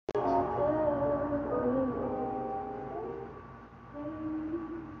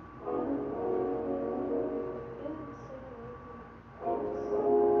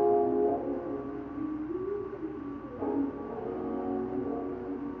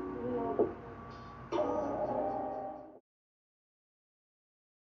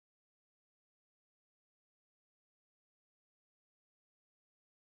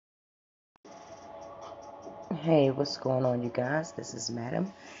Hey, what's going on, you guys? This is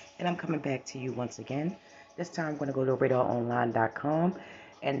Madam, and I'm coming back to you once again. This time I'm going to go to radaronline.com,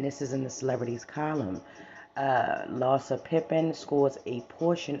 and this is in the celebrities column. Larsa Pippen scores a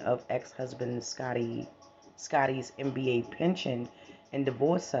portion of ex-husband Scottie's NBA pension in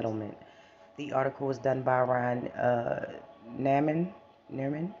divorce settlement. The article was done by Ryan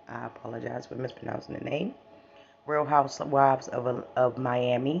Naumann. I apologize for mispronouncing the name. Real Housewives of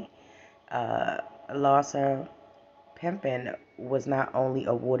Miami. Uh, Larsa Pippen was not only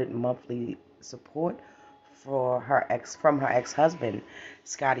awarded monthly support from her ex-husband,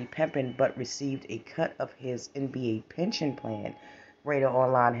 Scottie Pippen, but received a cut of his NBA pension plan, Radar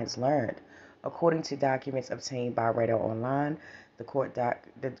Online has learned. According to documents obtained by Radar Online, the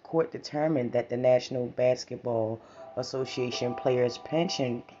court determined that the National Basketball Association players'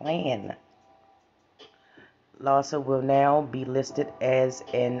 pension plan Larsa will now be listed as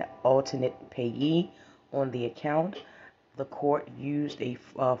an alternate payee on the account. The court used a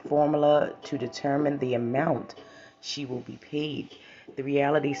formula to determine the amount she will be paid. The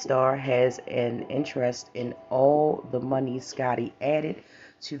reality star has an interest in all the money Scottie added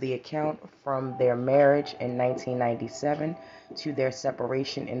to the account from their marriage in 1997 to their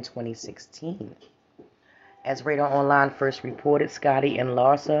separation in 2016. As Radar Online first reported, Scottie and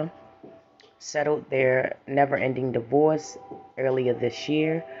Larsa settled their never-ending divorce earlier this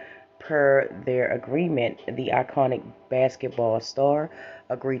year. Per their agreement, the iconic basketball star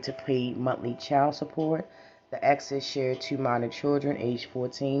agreed to pay monthly child support. The exes share two minor children, age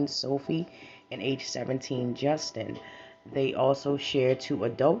 14, Sophie, and age 17, Justin. They also share two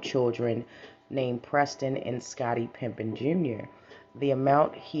adult children named Preston and Scottie Pippen Jr. The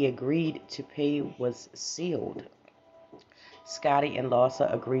amount he agreed to pay was sealed. Scottie and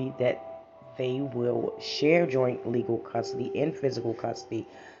Larsa agreed that they will share joint legal custody and physical custody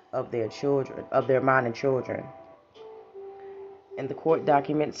of their minor children. In the court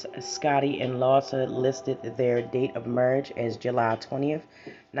documents, Scottie and Larsa listed their date of marriage as July 20th,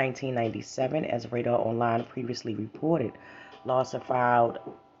 1997, as Radar Online previously reported. Larsa filed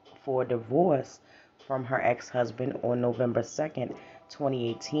for divorce from her ex-husband on November 2nd,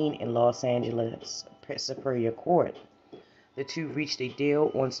 2018, in Los Angeles Superior Court. The two reached a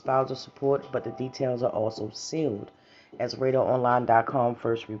deal on spousal support, but the details are also sealed. As RadarOnline.com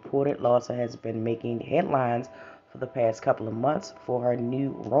first reported, Larsa has been making headlines for the past couple of months for her new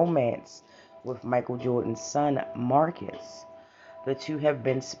romance with Michael Jordan's son, Marcus. The two have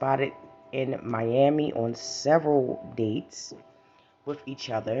been spotted in Miami on several dates with each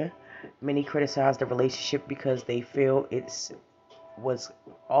other. Many criticize the relationship because they feel it was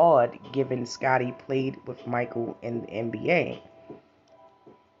odd given Scottie played with Michael in the NBA.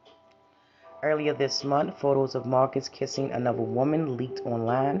 Earlier this month, photos of Marcus kissing another woman leaked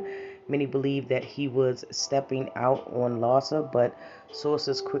online. Many believe that he was stepping out on Larsa, but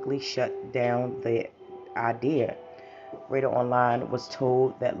sources quickly shut down the idea. Radar Online was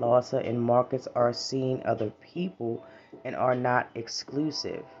told that Larsa and Marcus are seeing other people and are not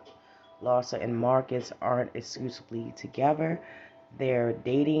exclusive. Larsa and Marcus aren't exclusively together. They're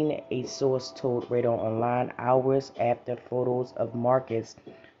dating, a source told Radar Online hours after photos of Marcus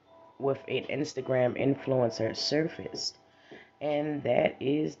with an Instagram influencer surfaced. And that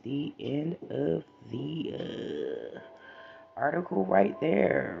is the end of the article right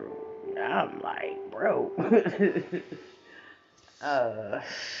there. I'm like, bro. uh,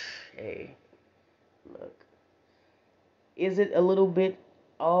 hey, look. Is it a little bit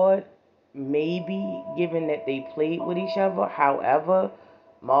odd? Maybe, given that they played with each other. However,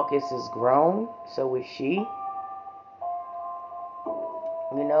 Marcus is grown, so is she.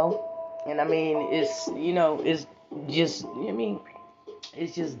 You know, and I mean, it's just,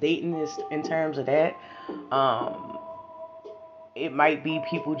 it's just dating this in terms of that. Um, it might be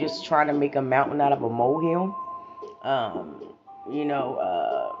people just trying to make a mountain out of a molehill. Um,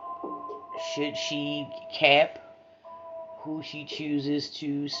 should she cap who she chooses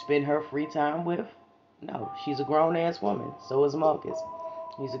to spend her free time with? No, she's a grown ass woman. So is Marcus.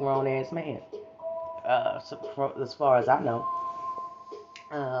 He's a grown ass man. As far as I know.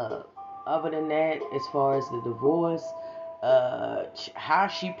 Uh, Other than that, as far as the divorce, how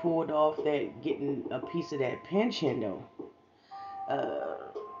she pulled off that getting a piece of that pension though. Uh,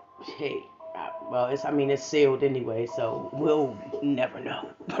 hey, well, it's sealed anyway, so we'll never know.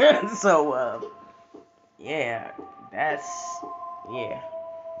 So, yeah, that's yeah.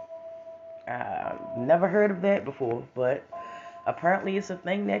 Never heard of that before, but apparently it's a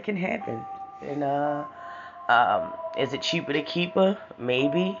thing that can happen. And is it cheaper to keep her?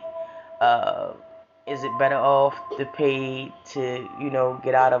 Maybe. Uh, is it better off to pay to,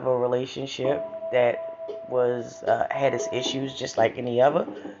 get out of a relationship that was had its issues just like any other?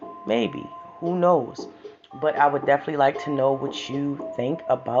 Maybe. Who knows? But I would definitely like to know what you think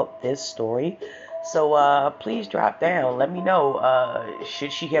about this story. So please drop down. Let me know.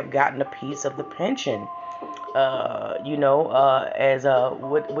 Should she have gotten a piece of the pension? As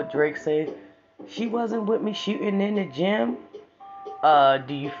what Drake said, she wasn't with me shooting in the gym.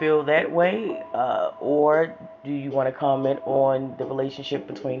 Do you feel that way, or do you want to comment on the relationship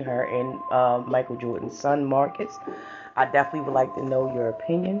between her and Michael Jordan's son, Marcus? I definitely would like to know your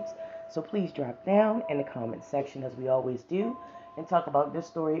opinions. So please drop down in the comment section as we always do and talk about this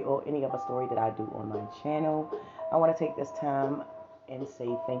story or any other story that I do on my channel. I want to take this time and say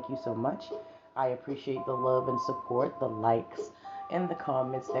thank you so much. I appreciate the love and support, the likes, and the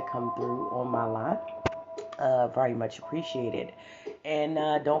comments that come through on my live. Very much appreciated. And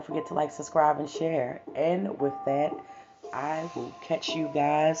don't forget to like, subscribe, and share. And with that, I will catch you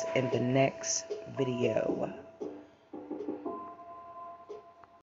guys in the next video.